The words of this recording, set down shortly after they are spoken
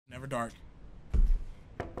Never dark.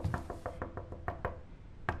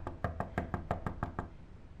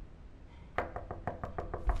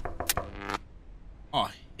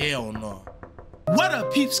 Oh, hell no. What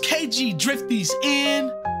up, peeps? KgDrifty's in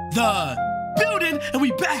the building, and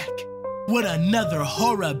we back with another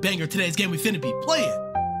horror banger. Today's game we finna be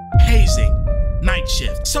playing Hazing Night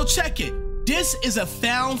Shift. So check it. This is a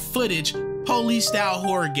found footage police style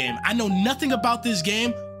horror game. I know nothing about this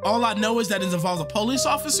game. All I know is that it involves a police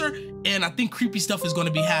officer, and I think creepy stuff is going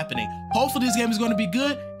to be happening. Hopefully this game is going to be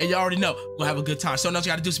good, and you already know we'll have a good time. So now you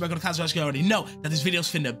got to do, so go to the comments, you already know that this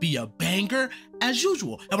video's finna be a banger as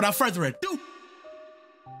usual. And without further ado,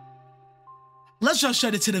 let's jump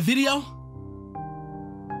straight into the video.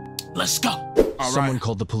 Let's go. Someone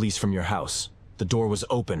called the police from your house. The door was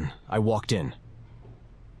open. I walked in.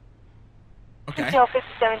 Okay. Office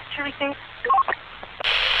 7, everything.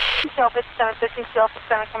 Office 7, 15, Office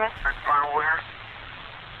 7, come in.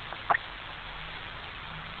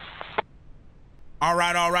 All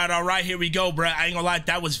right. Here we go, bruh. I ain't gonna lie,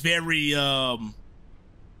 that was very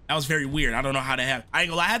weird. I don't know how to have. I ain't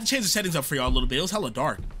gonna lie, I had to change the settings up for y'all a little bit. It was hella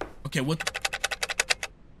dark. Okay, what?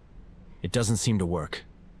 It doesn't seem to work.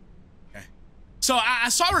 Okay. So I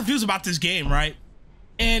saw reviews about this game, right?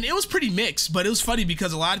 And it was pretty mixed, but it was funny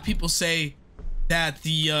because a lot of people say that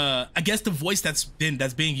the I guess the voice that's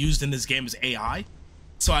being used in this game is AI.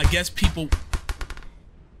 So I guess people.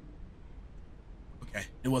 Okay,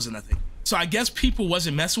 it wasn't nothing. So I guess people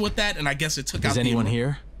wasn't messing with that, and I guess it took out. Is anyone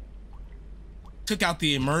here? Took out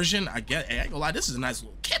the immersion. I guess. Hey, I ain't gonna lie, this is a nice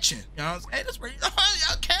little kitchen. You know, hey, that's pretty.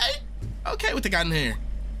 Okay, what they got in here?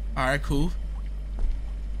 All right, cool.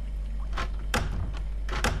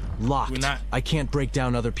 Locked. I can't break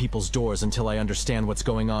down other people's doors until I understand what's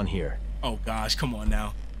going on here. Oh gosh, come on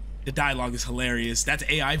now. The dialogue is hilarious. That's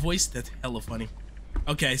AI voice. That's hella funny.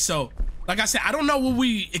 Okay, so like I said, I don't know what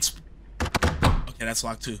we okay, that's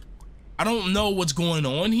locked too. I don't know what's going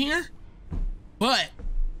on here, but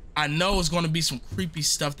I know it's going to be some creepy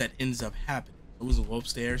stuff that ends up happening. So we'll go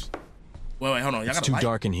upstairs. Wait, hold on. It's too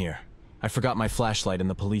dark in here. I forgot my flashlight in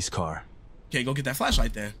the police car. Okay, go get that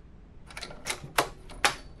flashlight then.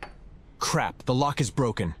 Crap, the lock is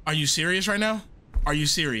broken. Are you serious right now? Are you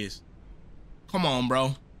serious? Come on,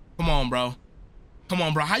 bro. Come on, bro. Come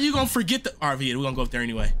on, bro. How you gonna forget the RV? We're gonna go up there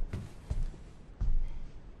anyway.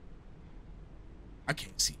 I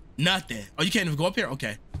can't see nothing. Oh, you can't even go up here?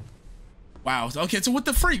 Okay. Wow. Okay, so what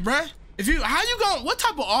the freak, bruh? How you going? What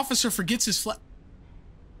type of officer forgets his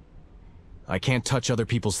I can't touch other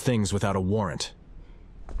people's things without a warrant.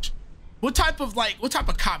 What type of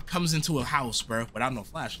cop comes into a house, bro, without no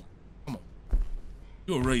flashlight? Come on.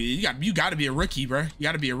 You gotta be a rookie, bro. You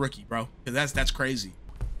gotta be a rookie, bro. Cause that's crazy.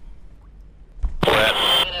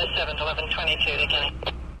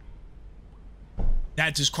 7-11-22,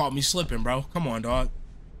 that just caught me slipping, bro. Come on, dog.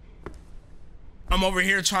 I'm over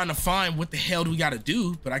here trying to find what the hell do we gotta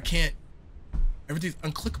do, but I can't. Everything's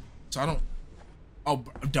unclickable, so I don't. Oh,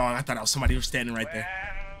 dog, I thought that was somebody who was standing right there.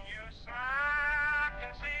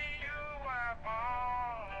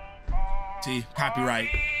 See, copyright.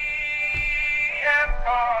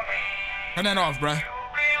 Turn that off, bruh.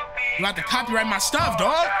 You have to copyright my stuff,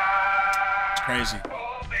 dog. It's crazy.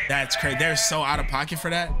 That's crazy. They're so out of pocket for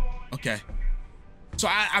that. Okay. So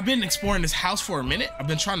I've been exploring this house for a minute. I've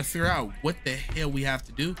been trying to figure out what the hell we have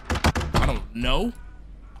to do. I don't know.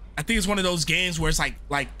 I think it's one of those games where it's like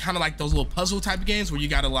kind of like those little puzzle type of games where you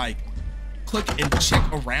gotta like click and check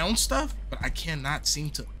around stuff, but I cannot seem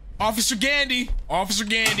to. Officer Gandy.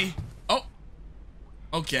 Oh,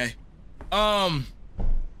 okay.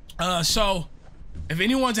 So if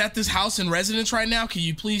anyone's at this house in residence right now, can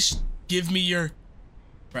you please give me your,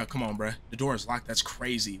 bro? Come on, bro. The door is locked. That's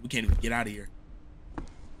crazy. We can't even get out of here.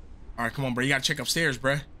 All right, come on, bro. You gotta check upstairs,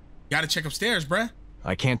 bro.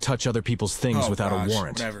 I can't touch other people's things without a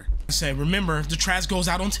warrant. Whatever. I say, remember, the trash goes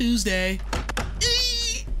out on Tuesday.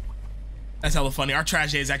 Eee! That's hella funny. Our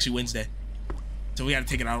trash day is actually Wednesday. So we gotta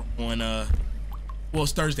take it out on, well,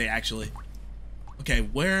 it's Thursday, actually. Okay,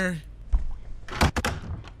 where?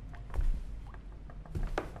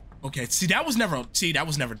 Okay, see, that was never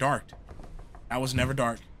dark. That was never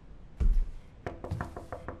dark.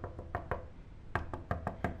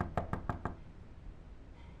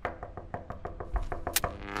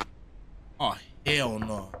 Oh, hell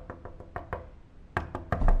no.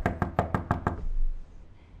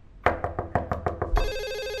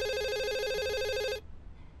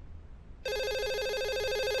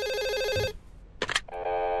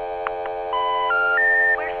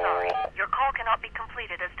 We're sorry. Your call cannot be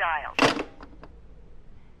completed as dialed. What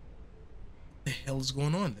the hell is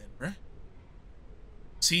going on then, bruh?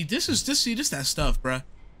 See, this that stuff, bruh.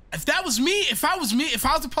 If that was me, if I was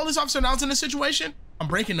the police officer and I was in this situation, I'm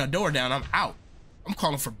breaking the door down. I'm out. I'm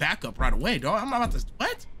calling for backup right away, dog. I'm not about to,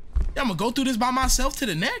 what? Yeah, I'm gonna go through this by myself to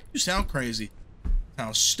the neck? You sound crazy.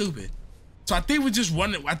 Sounds stupid. So I think we just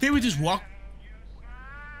walk.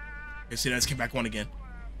 Okay, see, let's get back on again.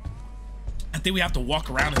 I think we have to walk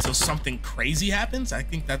around until something crazy happens. I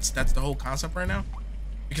think that's the whole concept right now.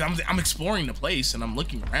 Because I'm exploring the place and I'm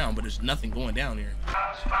looking around, but there's nothing going down here.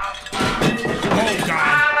 Oh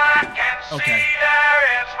God. Okay.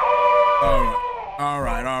 All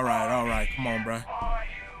right. Come on, bro.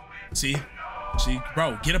 See,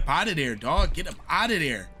 bro, get up out of there, dog. Get up out of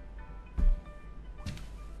there.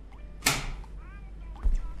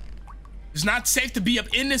 It's not safe to be up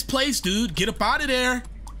in this place, dude. Get up out of there.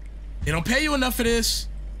 They don't pay you enough for this.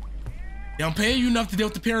 They don't pay you enough to deal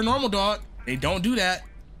with the paranormal, dog. They don't do that.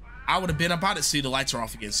 I would have been up out of. See, the lights are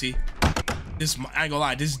off again. See, this, I ain't gonna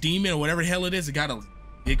lie, this demon or whatever the hell it is, it got a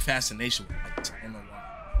big fascination with lights. I don't know why.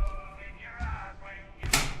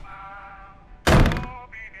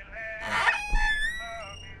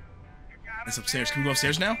 It's upstairs. Can we go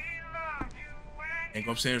upstairs now? Can't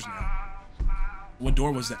go upstairs now. What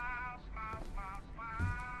door was that?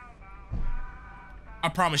 I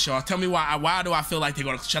promise y'all. Tell me why. Why do I feel like they're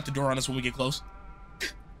gonna shut the door on us when we get close?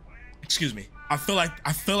 Excuse me. I feel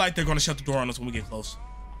like they're gonna shut the door on us when we get close.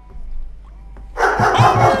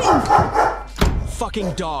 Oh!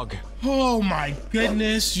 Fucking dog. Oh my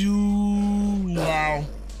goodness, you. Wow.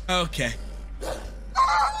 Okay.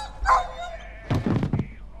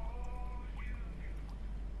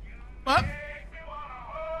 What?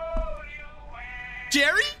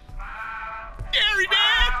 Jerry? Jerry,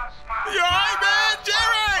 man! You alright, man?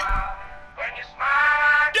 Jerry!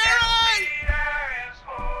 Jerry!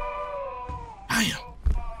 I am.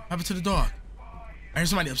 What happened to the dog? I heard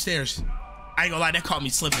somebody upstairs. I ain't gonna lie, that caught me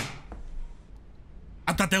slipping.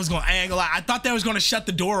 I thought that was gonna, I ain't gonna lie, I thought that was gonna shut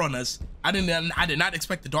the door on us. I did not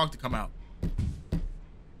expect the dog to come out.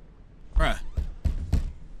 Bruh.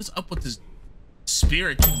 What's up with this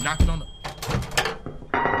spirit keep knocking on the...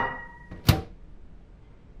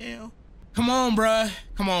 Hell. Come on, bruh.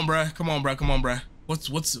 Come on, bruh. What's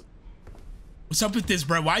up with this,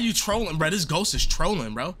 bruh? Why are you trolling, bruh? This ghost is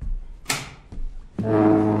trolling, bro.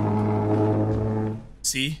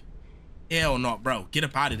 See? Hell no, bro. Get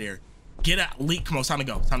up out of there. Get out. Leak. Come on, it's time to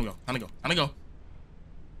go. Time to go.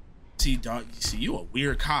 See, dog. See, you a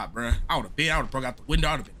weird cop, bruh. I would have broke out the window.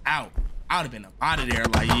 I would have been out. I would have been up out of there.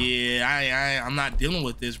 Like, yeah, I'm not dealing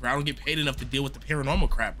with this, bro. I don't get paid enough to deal with the paranormal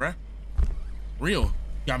crap, bruh. Real.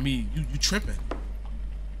 Got me, you tripping.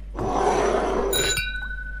 What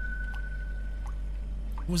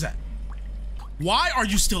was that? Why are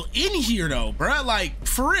you still in here though, bruh? Like,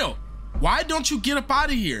 for real. Why don't you get up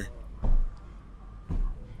out of here?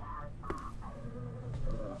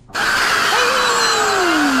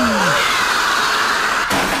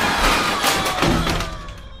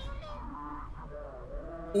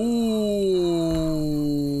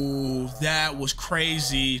 Ooh, that was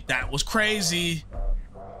crazy. That was crazy.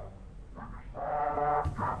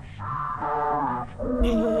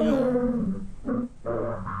 Damn.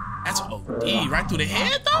 That's OD, right through the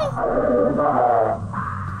head though?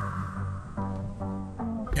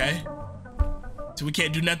 Okay. So we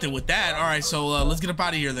can't do nothing with that. All right, so let's get up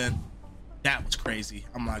out of here then. That was crazy.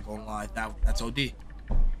 I'm not gonna lie. That's OD.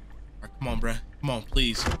 All right, come on, bruh. Come on,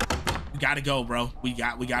 please. We gotta go, bro. We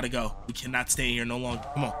gotta go. We cannot stay here no longer.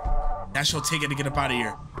 Come on. That's your ticket to get up out of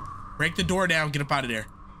here. Break the door down, get up out of there.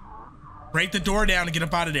 Break the door down and get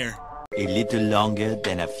up out of there. A little longer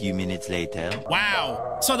than a few minutes later.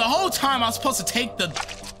 Wow. So the whole time I was supposed to take the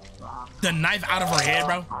knife out of her head,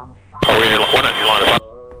 bro?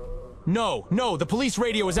 No, the police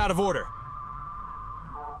radio is out of order.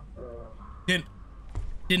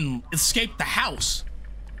 Didn't escape the house.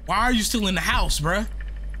 Why are you still in the house, bruh?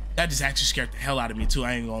 That just actually scared the hell out of me too,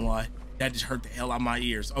 I ain't gonna lie. That just hurt the hell out of my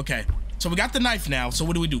ears. Okay, so we got the knife now, so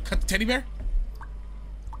what do? Cut the teddy bear?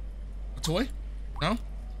 A toy? No?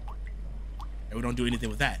 Yeah, we don't do anything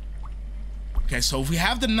with that. Okay, so if we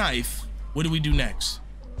have the knife, what do we do next?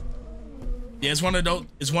 Yeah, it's one of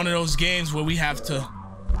those games where we have to...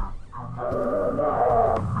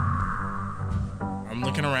 I'm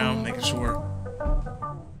looking around, making sure.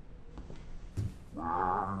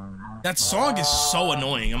 That song is so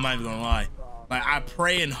annoying, I'm not even gonna lie. Like, I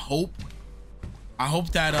pray and hope. I hope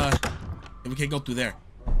that, we can't go through there.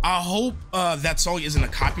 I hope, that song isn't a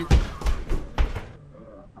copyright.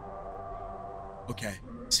 Okay,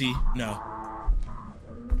 see, no.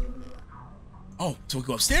 Oh, so we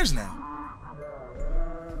go upstairs now.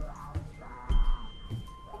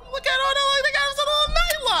 Look at all that, like, they got us a little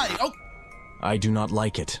nightlight. Oh, I do not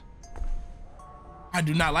like it. I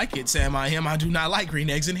do not like it, Sam. I do not like green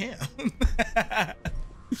eggs and ham.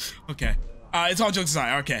 Okay. It's all jokes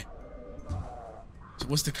aside. Okay. So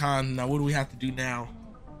what's the con? Now, what do we have to do now?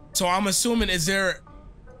 So I'm assuming, is there...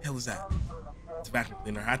 The hell is that? It's a vacuum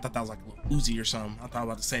cleaner. I thought that was like a little Uzi or something. I thought I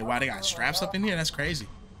was about to say, wow, they got straps up in here? That's crazy.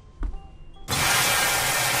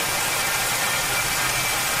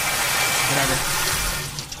 Whatever.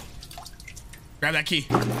 Grab that key.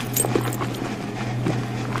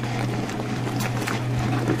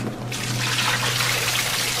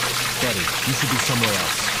 Buddy, you should be somewhere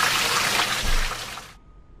else.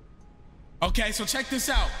 Okay, so check this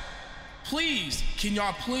out. Please, can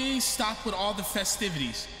y'all please stop with all the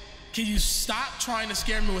festivities? Can you stop trying to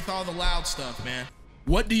scare me with all the loud stuff, man?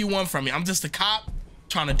 What do you want from me? I'm just a cop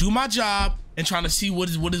trying to do my job and trying to see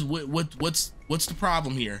what's the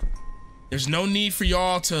problem here. There's no need for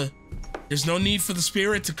y'all to, there's no need for the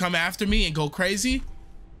spirit to come after me and go crazy.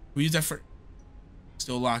 We use that for,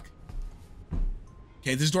 still locked.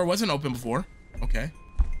 Okay, this door wasn't open before. Okay.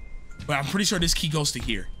 But I'm pretty sure this key goes to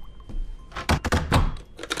here.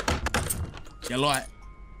 Yellow.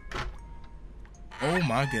 Oh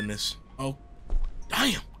my goodness. Oh,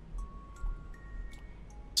 damn.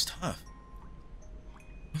 It's tough.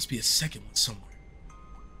 Must be a second one somewhere.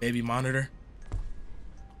 Baby monitor.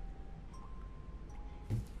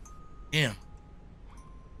 Damn.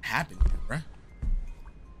 What happened here, bruh?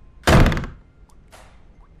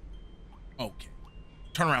 Okay.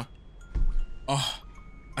 Turn around. Oh,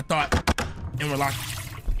 I thought. And we're locked.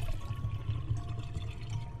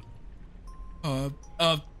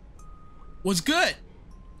 What's good?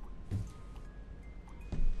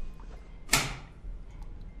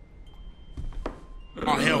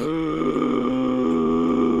 Oh, hell.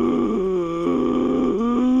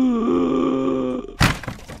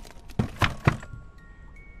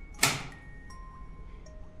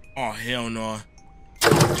 Oh, hell no.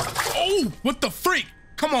 Oh, what the freak?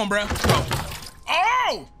 Come on, bro. Oh.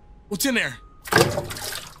 Oh! What's in there?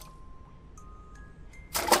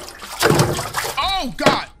 Oh,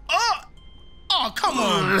 God. Oh, come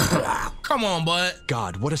on. Come on, bud.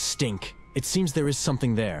 God, what a stink. It seems there is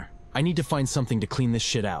something there. I need to find something to clean this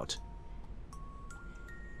shit out.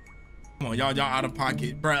 Come on, y'all out of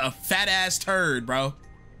pocket. Bro, a fat ass turd, bro.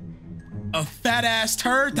 A fat ass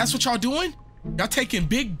turd? That's what y'all doing? Y'all taking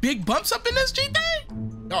big bumps up in this G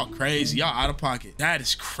thing? Y'all crazy. Y'all out of pocket. That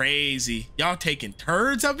is crazy. Y'all taking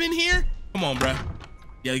turds up in here? Come on, bro.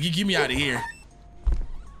 Yeah, get me out of here.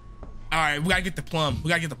 All right, we gotta get the plum. We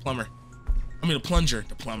gotta get the plumber. I mean, the plunger,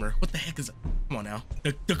 the plumber. What the heck is it? Come on now.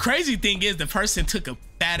 The crazy thing is the person took a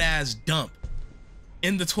fat ass dump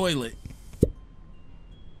in the toilet.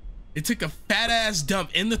 They took a fat ass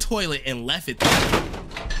dump in the toilet and left it there.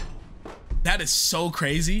 That is so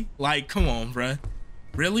crazy. Like, come on, bruh.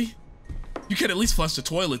 Really? You could at least flush the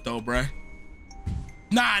toilet though, bruh.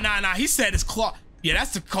 Nah. He said it's clogged. Yeah,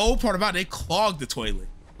 that's the cold part about it. They clogged the toilet.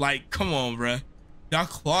 Like, come on, bruh. Y'all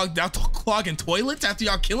clogging toilets after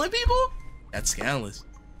y'all killing people? That's scandalous.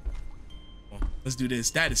 Well, let's do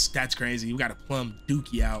this. That's crazy. We got a plum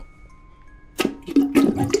dookie out.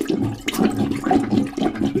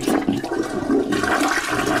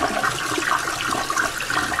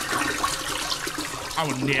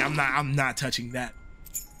 I'm not touching that.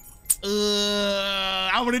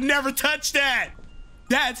 I would have never touched that.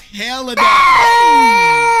 That's hella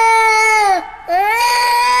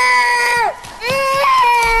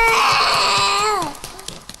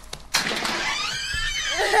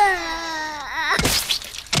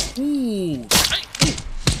Ooh.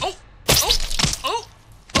 Oh.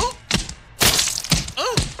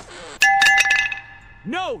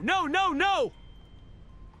 No.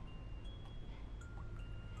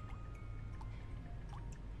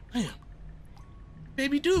 Damn.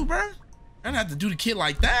 Baby dude, bro. I don't have to do the kid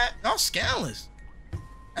like that. Y'all scandalous.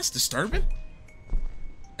 That's disturbing.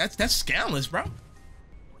 That's scandalous, bro.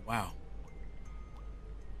 Wow.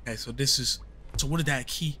 Okay, so this is, so what did that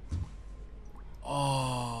key?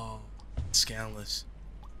 Oh, scandalous.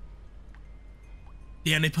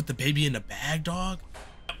 Damn, they put the baby in the bag, dog.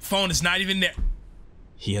 Phone is not even there.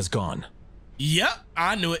 He has gone. Yep,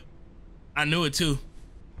 I knew it. I knew it too.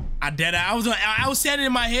 I was saying it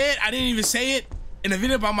in my head. I didn't even say it in the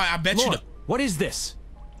video, but I bet Lord, you. What is this?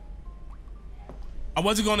 I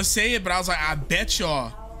wasn't gonna say it, but I was like, I bet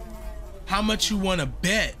y'all. How much you wanna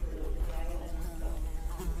bet?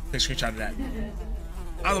 Take a screenshot of that.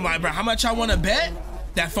 I was like, bro, how much I wanna bet?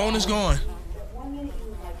 That phone is gone.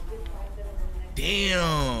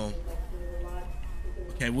 Damn.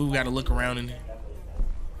 Okay, we gotta look around in here.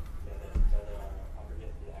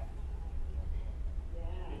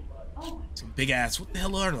 big ass. What the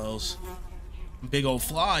hell are those? Big old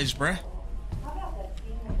flies, bruh.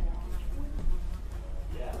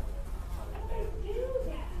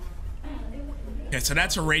 Okay, so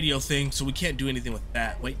that's a radio thing, so we can't do anything with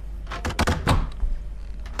that. Wait.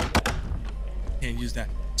 Can't use that.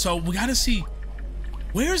 So we gotta see,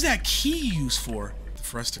 where's that key used for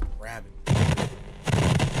us to grab it?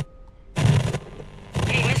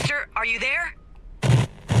 Hey, mister, are you there?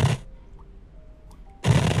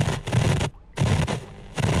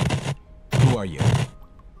 Who are you?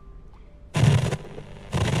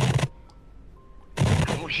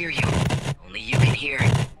 I won't hear you. Only you can hear.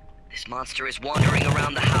 This monster is wandering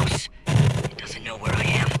around the house. It doesn't know where I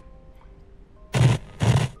am.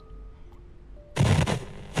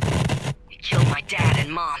 It killed my dad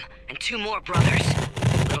and mom, and 2 more brothers.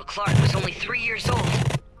 Little Clark was only 3 years old.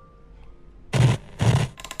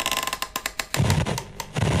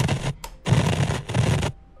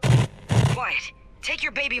 Quiet. Take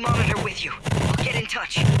your baby monitor with you. I'll get in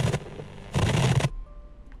touch.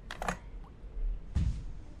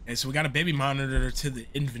 Okay, so we got a baby monitor to the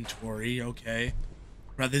inventory. Okay.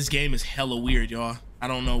 Bro, this game is hella weird, y'all. I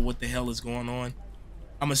don't know what the hell is going on.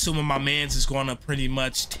 I'm assuming my man's is going to pretty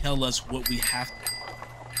much tell us what we have to do.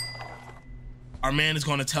 Our man is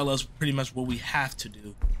going to tell us pretty much what we have to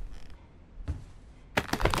do.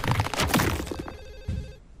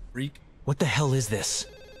 Freak. What the hell is this?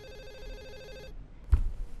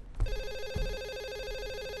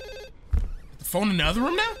 The phone in the other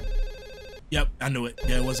room now? Yep, I knew it.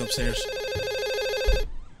 Yeah, it was upstairs.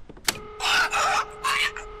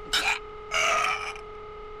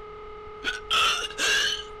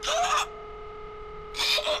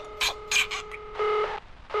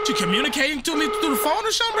 You communicating to me through the phone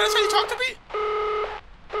or something, bro? That's how you talk to me?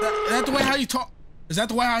 Is that the way how you talk? Is that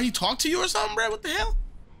the way how he talked to you or something, bro? What the hell?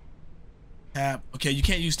 Tab. Okay, you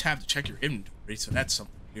can't use tab to check your inventory, so that's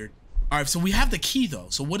something weird. All right, so we have the key though.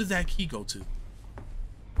 So what does that key go to?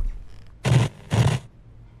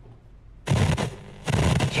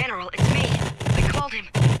 General, it's me. I called him.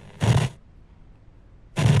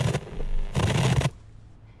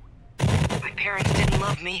 My parents didn't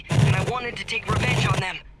love me, and I wanted to take revenge on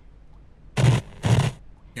them.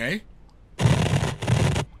 Okay. It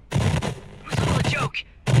was all a joke.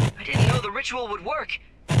 I didn't know the ritual would work.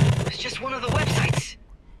 It was just one of the websites.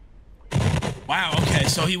 Wow, okay,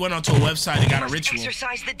 so he went onto a website and got a ritual.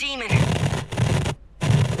 Exorcise the demon.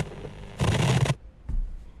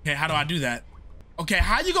 Okay, how do I do that? Okay,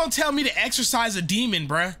 how you gonna tell me to exorcise a demon,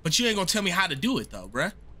 bruh? But you ain't gonna tell me how to do it though,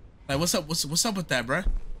 bruh. Like, what's up with that, bruh?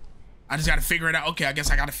 I just gotta figure it out. Okay, I guess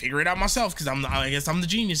I gotta figure it out myself because I guess I'm the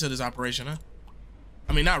genius of this operation, huh?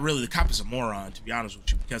 I mean, not really. The cop is a moron, to be honest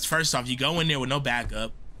with you. Because first off, you go in there with no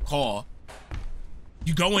backup call.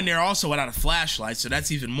 You go in there also without a flashlight, so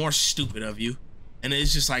that's even more stupid of you. And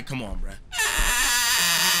it's just like, come on, bruh.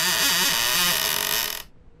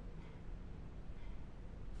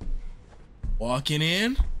 Walking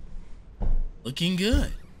in, looking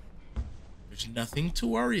good. There's nothing to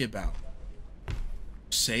worry about.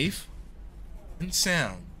 Safe and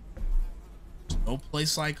sound. There's no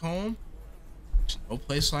place like home. There's no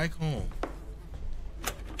place like home.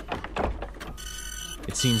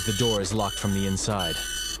 It seems the door is locked from the inside.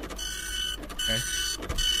 Okay.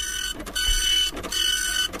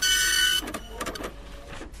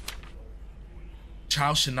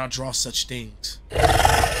 Child should not draw such things.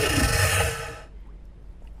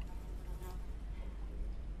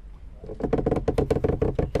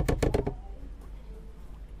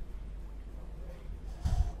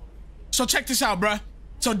 So check this out, bruh.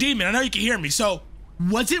 So Demon, I know you can hear me. So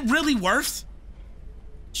was it really worth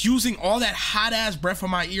using all that hot ass breath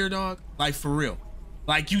on my ear, dog? Like, for real.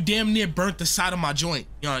 Like, you damn near burnt the side of my joint.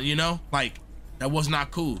 You know? Like, that was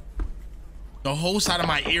not cool. The whole side of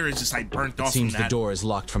my ear is just like burnt off. It seems the door is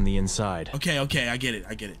locked from the inside. Okay, I get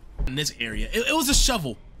it. In this area, it was a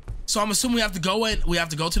shovel. So I'm assuming we have to go in. We have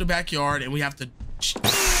to go to the backyard, and we have to.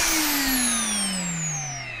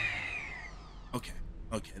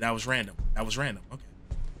 Okay, that was random. Okay,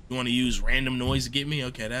 you want to use random noise to get me?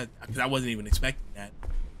 Okay, because I wasn't even expecting that.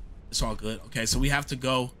 It's all good. Okay, so we have to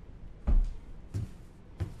go.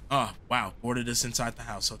 Oh wow, boarded us inside the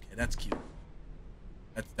house. Okay, that's cute.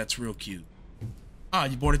 That's real cute. Oh,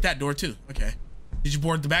 you boarded that door too. Okay. Did you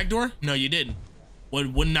board the back door? No, you didn't.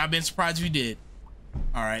 Wouldn't I have been surprised if you did.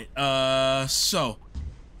 All right. So,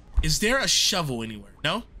 is there a shovel anywhere?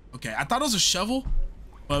 No? Okay, I thought it was a shovel,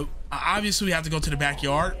 but obviously we have to go to the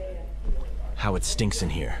backyard. How it stinks in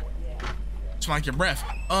here. It's like your breath.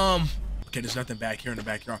 Okay, there's nothing back here in the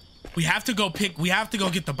backyard. We have to go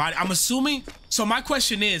get the body. I'm assuming. So my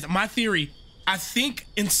question is, my theory, I think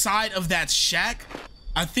inside of that shack,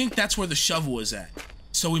 I think that's where the shovel is at.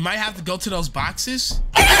 So we might have to go to those boxes.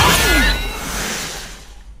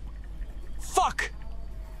 Fuck!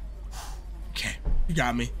 Okay, you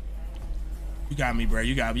got me. You got me, bro.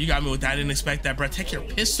 You got me. You got me with that. I didn't expect that, bro. Take your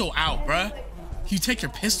pistol out, bro. Can you take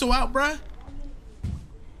your pistol out, bro? All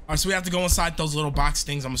right, so we have to go inside those little box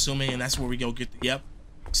things, I'm assuming, and that's where we go get the, yep.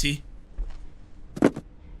 See?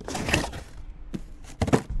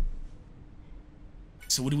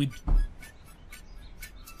 So what do we...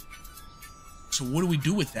 So what do we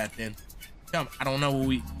do with that then? I don't know what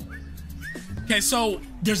we... Okay, so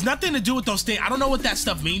there's nothing to do with those things. I don't know what that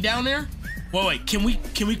stuff mean down there. Wait, can we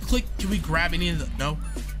click, can we grab any of the... No?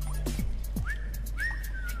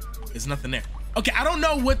 There's nothing there. Okay, I don't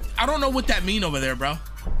know what that mean over there, bro.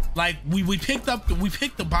 Like we picked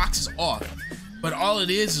the boxes off, but all it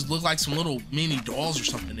is look like some little mini dolls or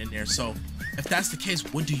something in there. So if that's the case,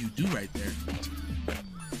 what do you do right there?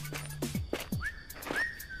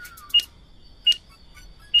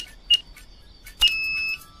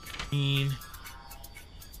 8.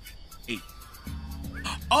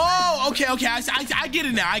 Oh, okay. I get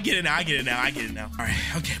it now. I get it now. All right,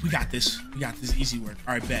 okay, we got this. Easy work.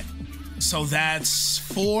 All right, bet. So that's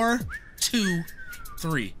 4, 2,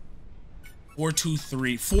 3. 4, 2,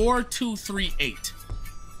 3. 4, 2, 3, 8.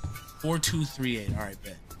 4, 2, 3, 8. All right,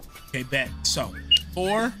 bet. Okay, bet. So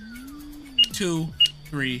 4, 2,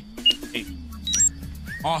 3, 8.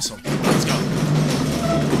 Awesome. Let's go.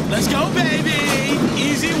 Let's go, baby.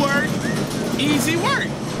 Easy work. Easy work.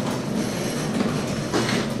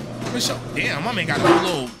 Damn, my man got a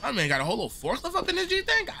whole little forklift up in this G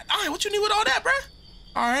thing. God, all right, what you need with all that, bruh?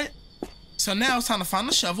 All right. So now it's time to find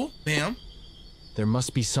the shovel. Bam. There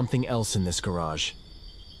must be something else in this garage.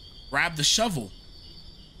 Grab the shovel.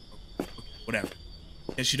 Okay, whatever.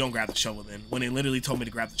 Guess you don't grab the shovel then. When they literally told me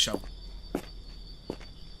to grab the shovel.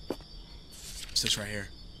 What's this right here?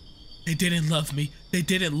 They didn't love me. They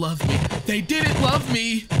didn't love me. They didn't love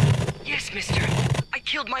me. Yes, mister. I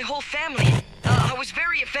killed my whole family. I was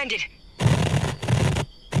very offended.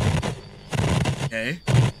 Okay.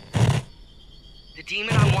 The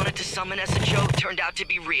demon I wanted to summon as a joke turned out to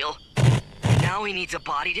be real. And now he needs a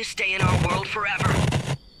body to stay in our world forever.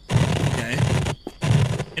 Okay.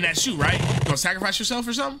 And that's you, right? You gonna sacrifice yourself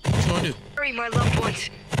or something? What you gonna do? Bury my loved ones.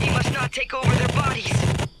 He must not take over their bodies.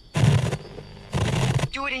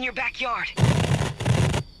 Do it in your backyard.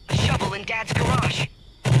 A shovel in Dad's garage.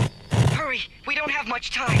 Hurry, we don't have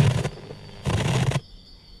much time.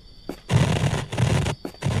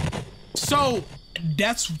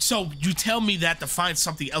 So you tell me that to find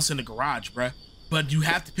something else in the garage, bruh. But you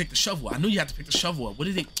have to pick the shovel. I knew you had to pick the shovel up. What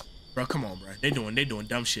did they... Bro, come on, bro. They doing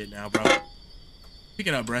dumb shit now, bro. Pick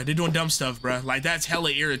it up, bro. They're doing dumb stuff, bro. Like, that's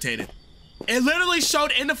hella irritated. It literally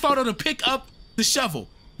showed in the photo to pick up the shovel.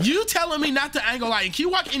 You telling me not to angle light? Can you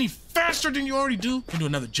walk any faster than you already do? We do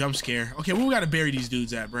another jump scare. Okay, where we gotta bury these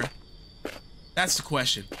dudes at, bro? That's the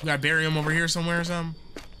question. We gotta bury them over here somewhere or something?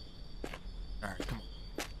 All right, come on.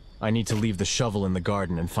 I need to leave the shovel in the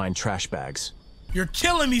garden and find trash bags. You're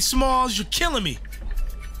killing me, Smalls. You're killing me.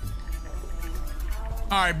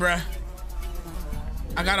 All right, bruh.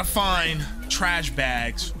 I gotta find trash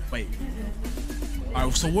bags. Wait. All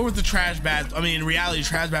right, so where was the trash bag? I mean, in reality,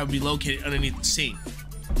 trash bag would be located underneath the sink.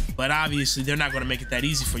 But obviously, they're not gonna make it that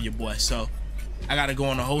easy for you, boy. So I gotta go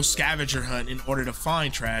on a whole scavenger hunt in order to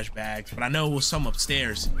find trash bags. But I know it was some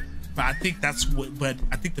upstairs. But I think that's what. But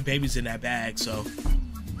I think the baby's in that bag, so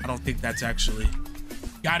I don't think that's actually.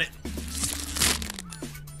 Got it.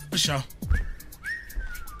 For sure.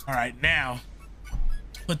 All right, now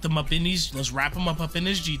put them up in these. Let's wrap them up in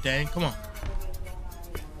this G thing. Come on.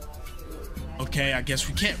 Okay, I guess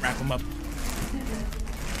we can't wrap them up.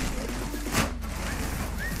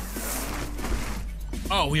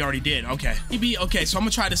 Oh, we already did. Okay. Okay, so I'm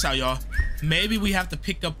gonna try this out, y'all. Maybe we have to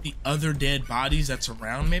pick up the other dead bodies that's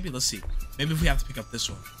around. Maybe. Let's see. Maybe if we have to pick up this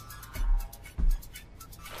one.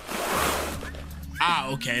 Ah,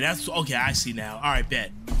 okay. That's okay. I see now. All right,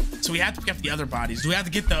 bet. So we have to pick up the other bodies. Do we have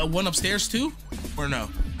to get the one upstairs too, or no?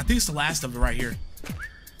 I think it's the last of it right here.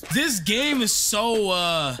 This game is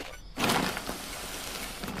so.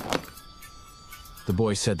 The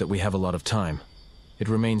boy said that we have a lot of time. It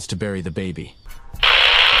remains to bury the baby.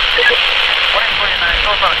 2029,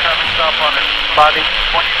 close on a traffic stop on it. Body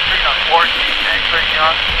 20th Street on 4th, X-ray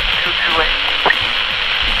neon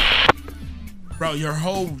 228. Bro,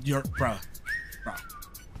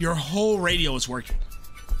 your whole radio is working.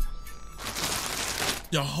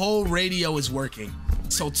 The whole radio is working.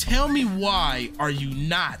 So tell me why are you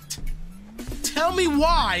not? Tell me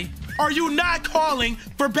why are you not calling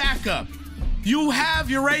for backup? You have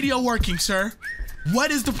your radio working, sir.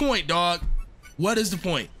 What is the point, dog? What is the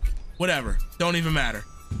point? Whatever. Don't even matter.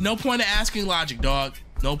 No point of asking logic, dog.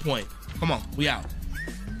 No point. Come on, we out.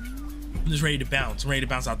 I'm just ready to bounce. I'm ready to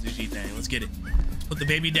bounce out the G thing. Let's get it. Put the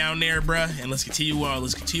baby down there, bruh, and let's continue.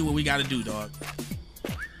 Let's continue what we gotta do, dog.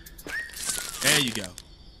 There you go.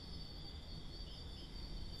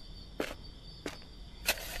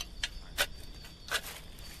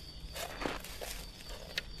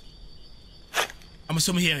 I'm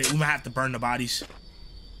assuming here we might have to burn the bodies.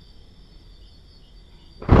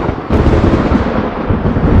 Of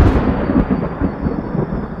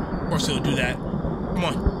course he'll do that. Come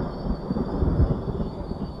on.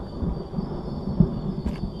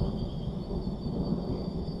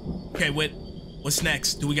 Okay, what's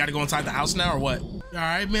next? Do we gotta go inside the house now or what? All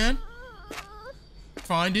right, man.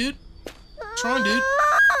 Fine, dude. What's wrong, dude?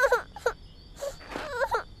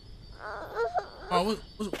 Oh,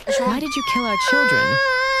 what's wrong? Why did you kill our children?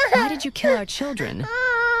 Why did you kill our children?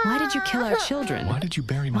 Why did you kill our children? Why did you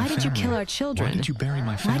bury my family? Why did you kill our children? Why did you bury my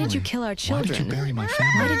family? Why did you kill our children? Why did you bury my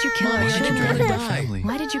family? Why did you kill our children?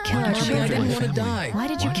 Why did you Why did you kill our children? I didn't want to die. Why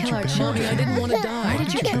did you kill our children? I didn't want to die. Why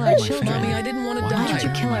did you kill our children? Mommy, I didn't want to die. Why did you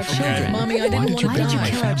kill our children? Mommy, I didn't want to die. Why did you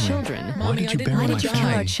kill our children? Why did you bury Why my did you kill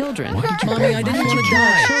our children? Mommy, I didn't want to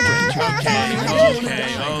die.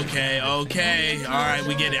 Okay. All right,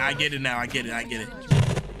 we get it. I get it now. I get it.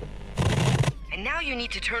 And now you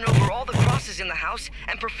need to turn over all the crosses in the house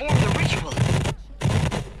and perform the ritual.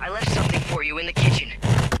 I left something for you in the kitchen.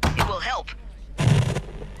 It will help.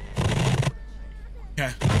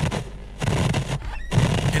 Okay.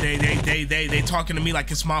 They talking to me like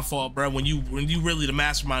it's my fault, bro. When you really the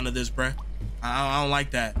mastermind of this, bro. I don't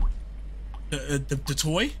like that. The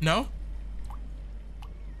toy? No.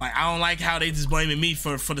 Like I don't like how they just blaming me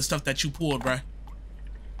for the stuff that you pulled, bro.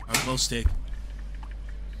 A glow stick.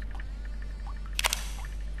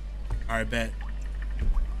 All right, bet.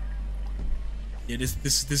 Yeah, this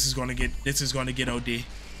is gonna get OD.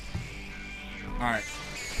 All right,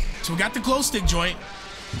 so we got the glow stick joint.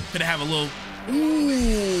 Gonna have a little.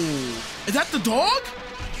 Ooh, is that the dog?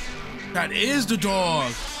 That is the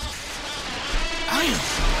dog.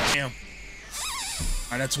 Damn. All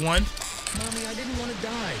right, that's one. Mommy, I didn't want to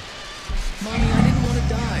die. Mommy, I didn't want to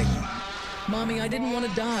die. Mommy, I didn't want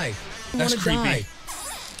to die. That's creepy.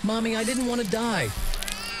 Mommy, I didn't want to die.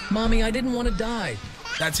 Mommy, I didn't want to die.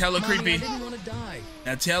 That's hella creepy. I didn't want to die.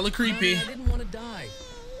 That's hella creepy. Mommy, I didn't want to die.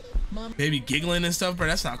 Baby giggling and stuff, bro.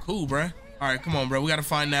 That's not cool, bro. All right, come on, bro. We gotta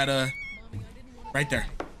find that right there.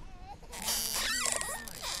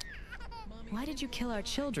 Why did you kill our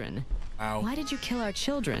children? Wow. Why did you kill our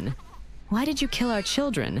children? Why did you kill our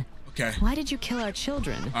children? Okay. Why did you kill our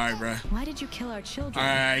children? All right, bro. Why did you kill our children? All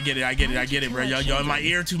right, I get it, bro. Y'all in my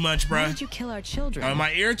ear too much, bro. Why did you kill our children? Y'all in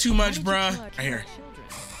my ear too much, bro. Right here.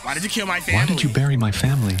 Why did you kill my family? Why did you bury my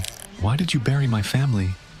family? Why did you bury my family?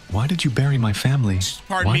 Why did you bury my family?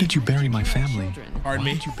 Pardon me? Why did you bury my family? Pardon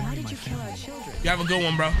me? Why did you kill our children? You have a good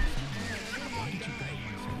one, bro.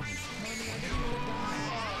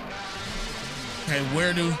 Okay,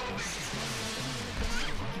 where do...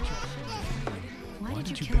 Why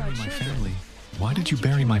did you kill our children? Why did you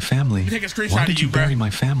bury my family? Take a screenshot Why did of you you, bro. bury my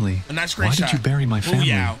family? A nice screenshot. Why did you bury my family?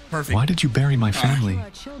 Booyah. Perfect. Why did you bury my family?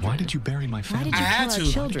 Children. Why did you bury my Why family? did you I had kill to.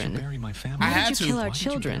 our children? Bury my family. I Why had did you to. kill our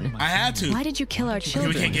children? I had to. Why did you kill our Okay,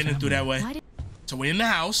 children? we can't get in through that way. Why did... So we're in the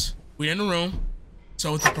house. We're in the room.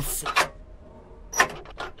 So to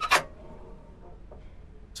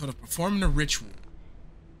perform the ritual.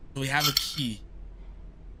 So we have a key.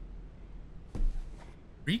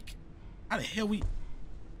 Freak? How the hell we...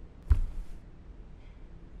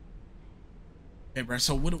 Okay, bro,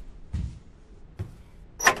 so what do...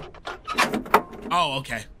 Oh,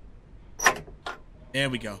 okay. There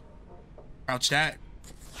we go. Crouch that.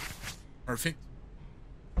 Perfect.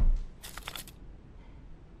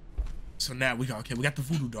 So now we got, okay, we got the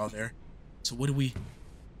voodoo doll there. So what do we...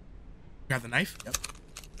 Grab the knife? Yep.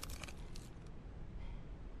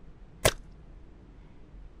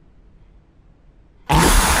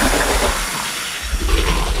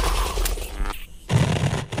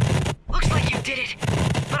 Looks like you did it,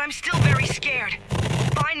 but I'm still very scared.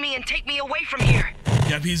 Find me and take me away from here.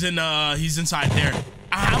 Yep, he's inside there.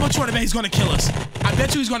 How much you want to bet he's gonna kill us? I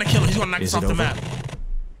bet you he's gonna kill us. He's gonna knock us off the map.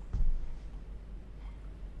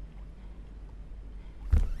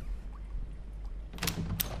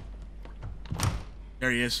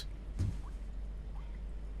 There he is.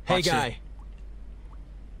 Hey, Watch guy. it.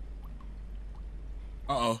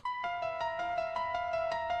 Uh-oh.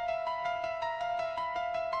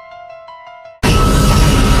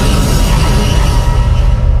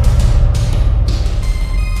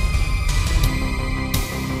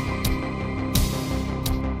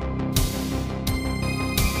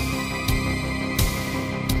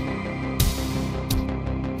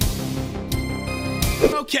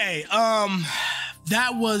 Okay,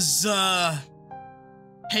 that was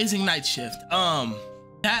Hazing Night Shift.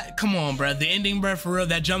 That, come on, bro. The ending, bro, for real,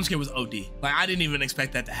 that jump scare was OD. Like, I didn't even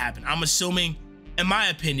expect that to happen. I'm assuming, in my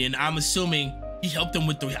opinion, I'm assuming he helped him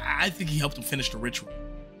with the, I think he helped him finish the ritual.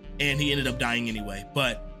 And he ended up dying anyway.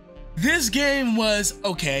 But this game was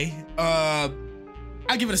okay. I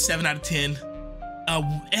give it a 7 out of 10.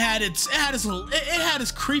 It had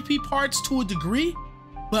its creepy parts to a degree,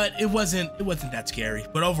 but it wasn't that scary.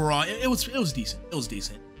 But overall, it was decent. It was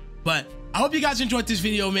decent. But I hope you guys enjoyed this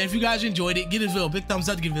video, man. If you guys enjoyed it, give this video a big thumbs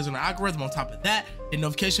up to give this an algorithm. On top of that, hit the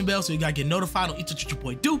notification bell so you guys get notified on each of what your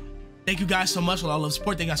boy do. Thank you guys so much for all the love and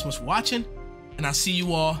support. Thank you guys so much for watching, and I'll see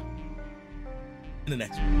you all in the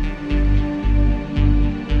next one.